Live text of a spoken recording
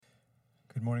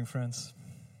Good morning, friends.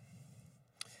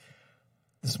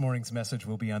 This morning's message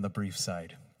will be on the brief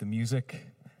side. The music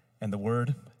and the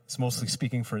word is mostly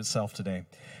speaking for itself today.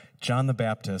 John the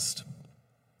Baptist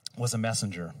was a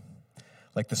messenger.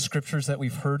 Like the scriptures that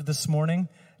we've heard this morning,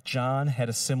 John had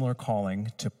a similar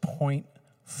calling to point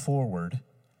forward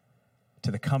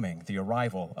to the coming, the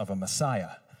arrival of a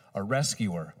Messiah, a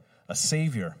rescuer, a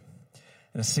Savior.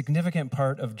 And a significant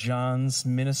part of John's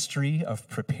ministry of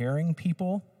preparing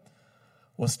people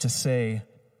was to say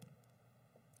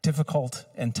difficult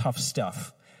and tough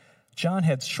stuff. John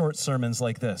had short sermons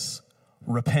like this: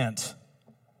 repent.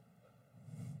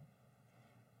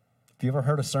 Have you ever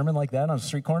heard a sermon like that on a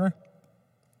street corner?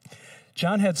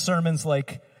 John had sermons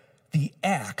like, the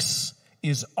axe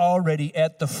is already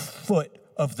at the foot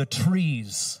of the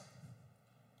trees.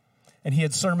 And he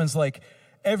had sermons like,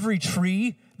 every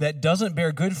tree that doesn't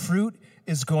bear good fruit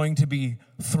is going to be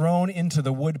thrown into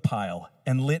the wood pile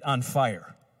and lit on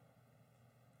fire.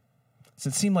 So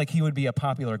it seemed like he would be a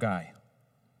popular guy.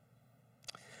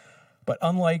 But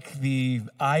unlike the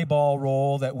eyeball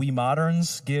roll that we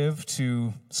moderns give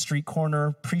to street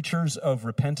corner preachers of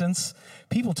repentance,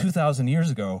 people 2,000 years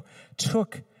ago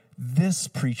took this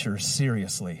preacher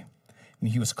seriously. I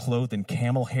mean, he was clothed in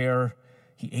camel hair.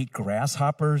 He ate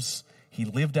grasshoppers. He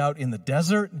lived out in the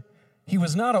desert. He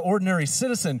was not an ordinary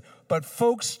citizen, but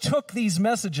folks took these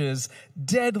messages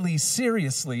deadly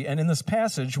seriously. And in this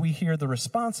passage, we hear the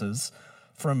responses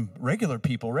from regular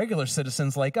people, regular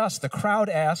citizens like us. The crowd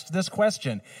asked this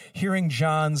question, hearing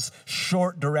John's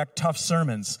short, direct, tough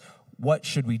sermons: what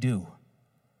should we do?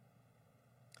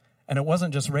 And it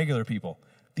wasn't just regular people.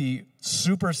 The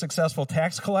super successful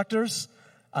tax collectors,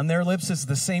 on their lips is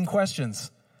the same questions.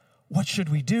 What should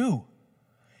we do?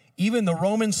 Even the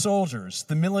Roman soldiers,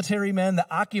 the military men, the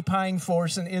occupying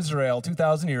force in Israel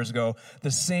 2,000 years ago,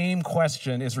 the same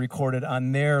question is recorded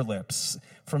on their lips,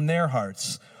 from their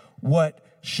hearts. What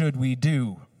should we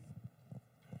do?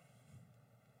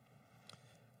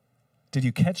 Did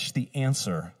you catch the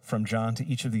answer from John to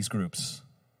each of these groups?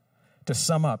 To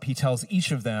sum up, he tells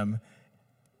each of them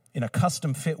in a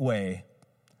custom-fit way,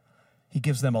 he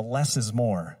gives them a less is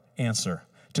more answer.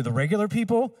 To the regular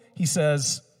people, he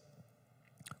says,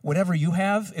 whatever you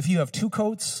have, if you have 2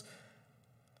 coats,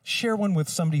 share one with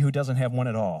somebody who doesn't have one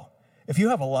at all. If you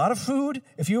have a lot of food,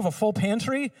 if you have a full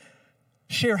pantry,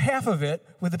 share half of it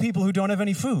with the people who don't have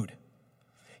any food.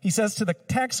 He says to the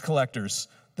tax collectors,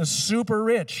 the super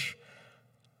rich,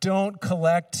 don't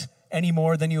collect any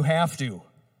more than you have to.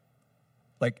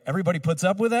 Like everybody puts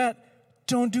up with that?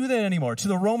 Don't do that anymore. To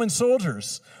the Roman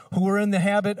soldiers who were in the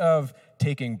habit of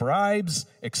taking bribes,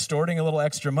 extorting a little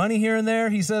extra money here and there,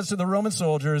 he says to the Roman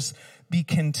soldiers, be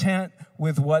content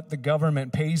with what the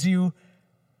government pays you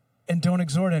and don't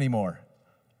extort anymore.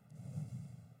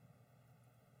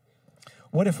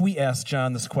 What if we asked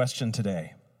John this question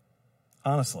today?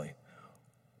 Honestly,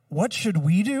 what should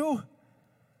we do?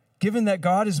 Given that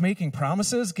God is making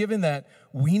promises, given that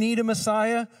we need a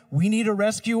Messiah, we need a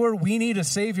rescuer, we need a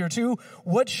Savior too,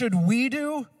 what should we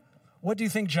do? What do you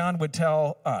think John would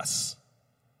tell us?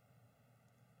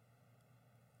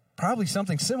 Probably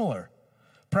something similar.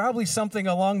 Probably something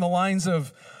along the lines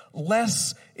of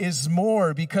less is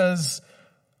more, because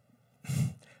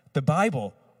the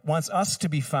Bible wants us to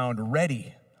be found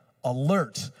ready,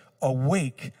 alert,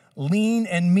 awake, lean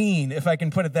and mean, if I can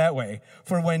put it that way,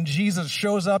 for when Jesus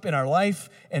shows up in our life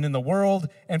and in the world,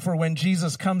 and for when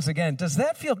Jesus comes again. Does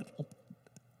that feel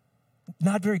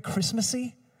not very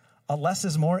Christmassy? A less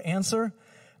is more answer?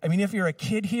 I mean, if you're a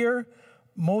kid here,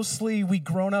 mostly we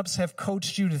grown-ups have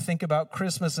coached you to think about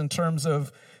Christmas in terms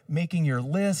of making your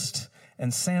list,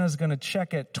 and Santa's going to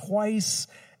check it twice,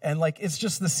 and like it's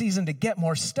just the season to get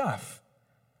more stuff.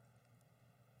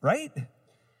 Right?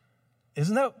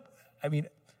 Isn't that, I mean,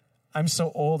 I'm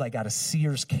so old, I got a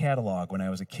Sears catalog when I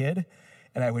was a kid,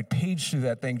 and I would page through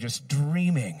that thing just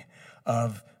dreaming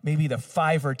of maybe the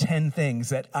 5 or 10 things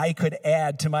that I could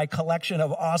add to my collection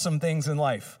of awesome things in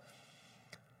life.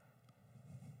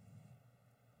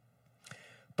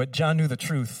 But John knew the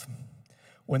truth.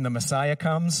 When the Messiah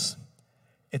comes,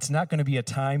 it's not going to be a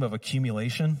time of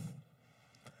accumulation.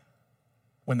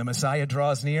 When the Messiah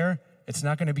draws near, it's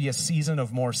not going to be a season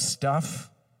of more stuff.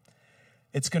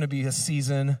 It's going to be a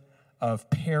season of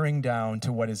paring down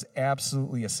to what is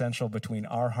absolutely essential between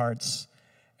our hearts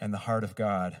and the heart of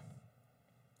God.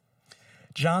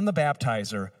 John the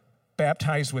Baptizer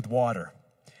baptized with water,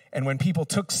 And when people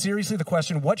took seriously the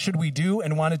question, what should we do,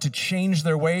 and wanted to change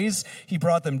their ways, he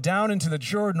brought them down into the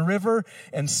Jordan River,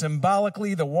 and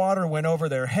symbolically the water went over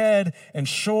their head and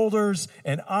shoulders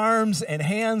and arms and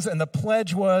hands. And the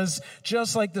pledge was,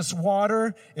 just like this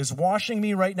water is washing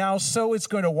me right now, so it's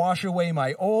going to wash away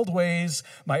my old ways,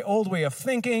 my old way of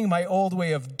thinking, my old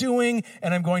way of doing,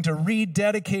 and I'm going to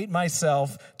rededicate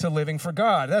myself to living for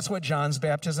God. That's what John's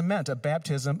baptism meant, a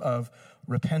baptism of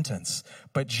repentance.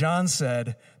 But John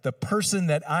said, the person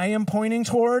that I am pointing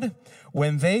toward,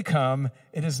 when they come,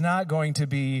 it is not going to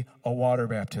be a water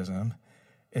baptism.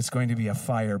 It's going to be a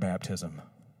fire baptism.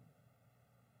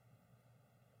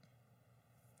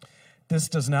 This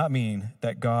does not mean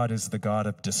that God is the God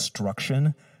of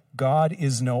destruction. God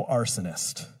is no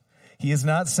arsonist. He is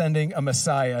not sending a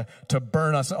Messiah to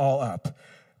burn us all up.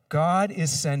 God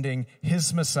is sending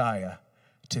his Messiah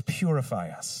to purify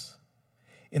us.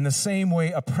 In the same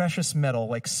way a precious metal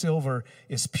like silver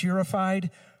is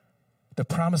purified, the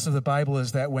promise of the Bible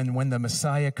is that when the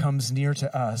Messiah comes near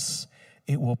to us,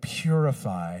 it will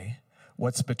purify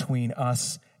what's between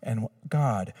us and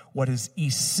God, what is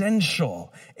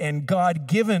essential and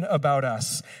God-given about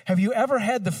us. Have you ever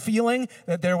had the feeling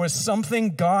that there was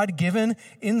something God-given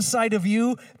inside of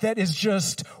you that is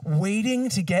just waiting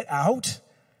to get out?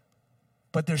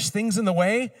 But there's things in the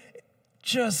way,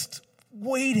 just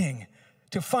waiting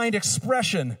to find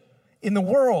expression in the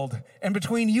world and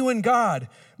between you and God,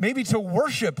 maybe to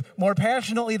worship more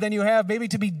passionately than you have, maybe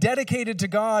to be dedicated to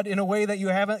God in a way that you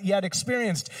haven't yet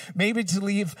experienced, maybe to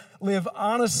live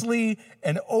honestly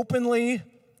and openly.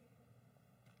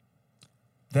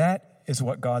 That is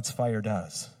what God's fire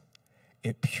does.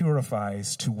 It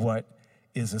purifies to what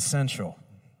is essential.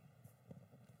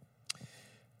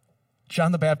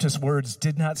 John the Baptist's words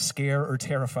did not scare or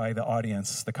terrify the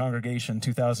audience, the congregation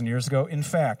 2,000 years ago. In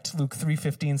fact, Luke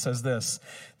 3:15 says this,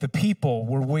 the people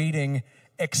were waiting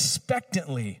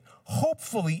expectantly,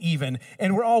 hopefully even,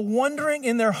 and were all wondering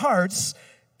in their hearts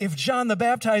if John the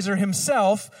Baptizer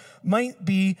himself might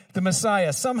be the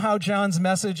Messiah. Somehow John's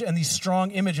message and these strong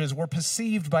images were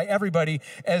perceived by everybody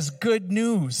as good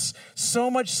news, so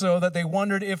much so that they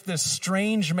wondered if this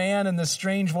strange man and this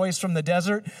strange voice from the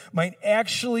desert might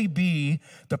actually be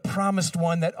the promised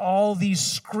one that all these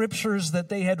scriptures that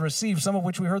they had received, some of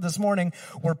which we heard this morning,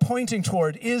 were pointing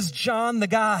toward. Is John the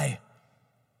guy?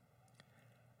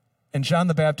 And John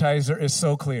the Baptizer is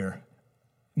so clear.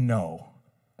 No.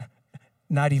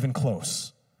 Not even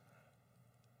close.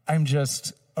 I'm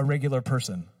just a regular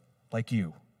person like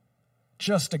you.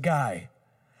 Just a guy.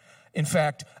 In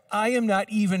fact, I am not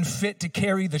even fit to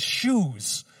carry the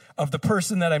shoes of the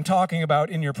person that I'm talking about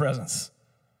in your presence.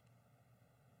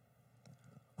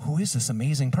 Who is this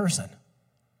amazing person?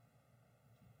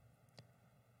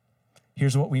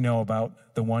 Here's what we know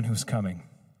about the one who's coming.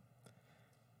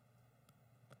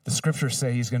 The scriptures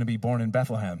say he's going to be born in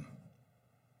Bethlehem.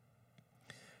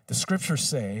 The scriptures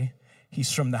say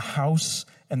he's from the house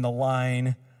and the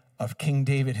line of King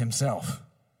David himself.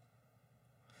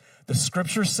 The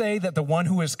scriptures say that the one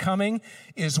who is coming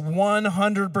is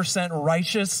 100%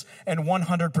 righteous and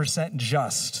 100%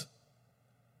 just.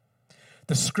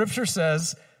 The scripture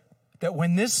says that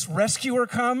when this rescuer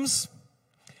comes,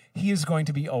 he is going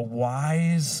to be a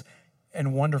wise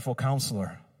and wonderful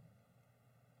counselor.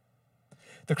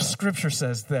 The scripture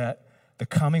says that the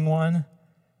coming one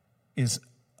is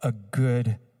a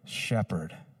good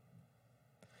shepherd.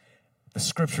 The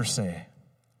scriptures say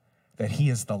that he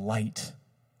is the light.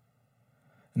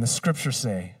 And the scriptures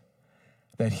say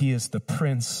that he is the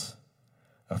Prince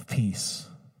of Peace.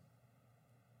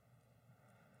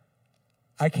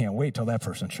 I can't wait till that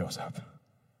person shows up.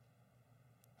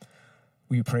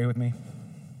 Will you pray with me?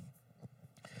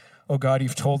 Oh God,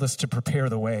 you've told us to prepare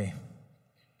the way.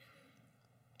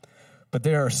 But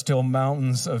there are still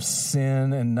mountains of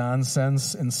sin and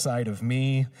nonsense inside of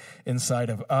me, inside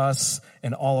of us,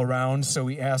 and all around. So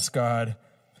we ask, God,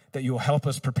 that you will help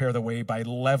us prepare the way by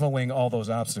leveling all those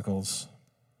obstacles.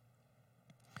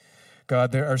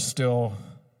 God, there are still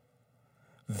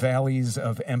valleys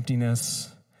of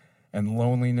emptiness and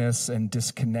loneliness and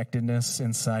disconnectedness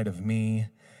inside of me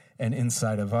and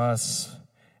inside of us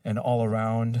and all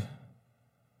around.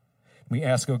 We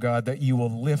ask, oh God, that you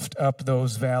will lift up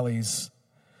those valleys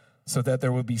so that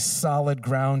there will be solid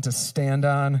ground to stand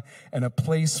on and a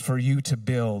place for you to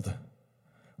build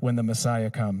when the Messiah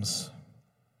comes.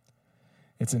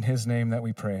 It's in his name that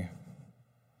we pray.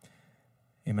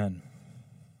 Amen.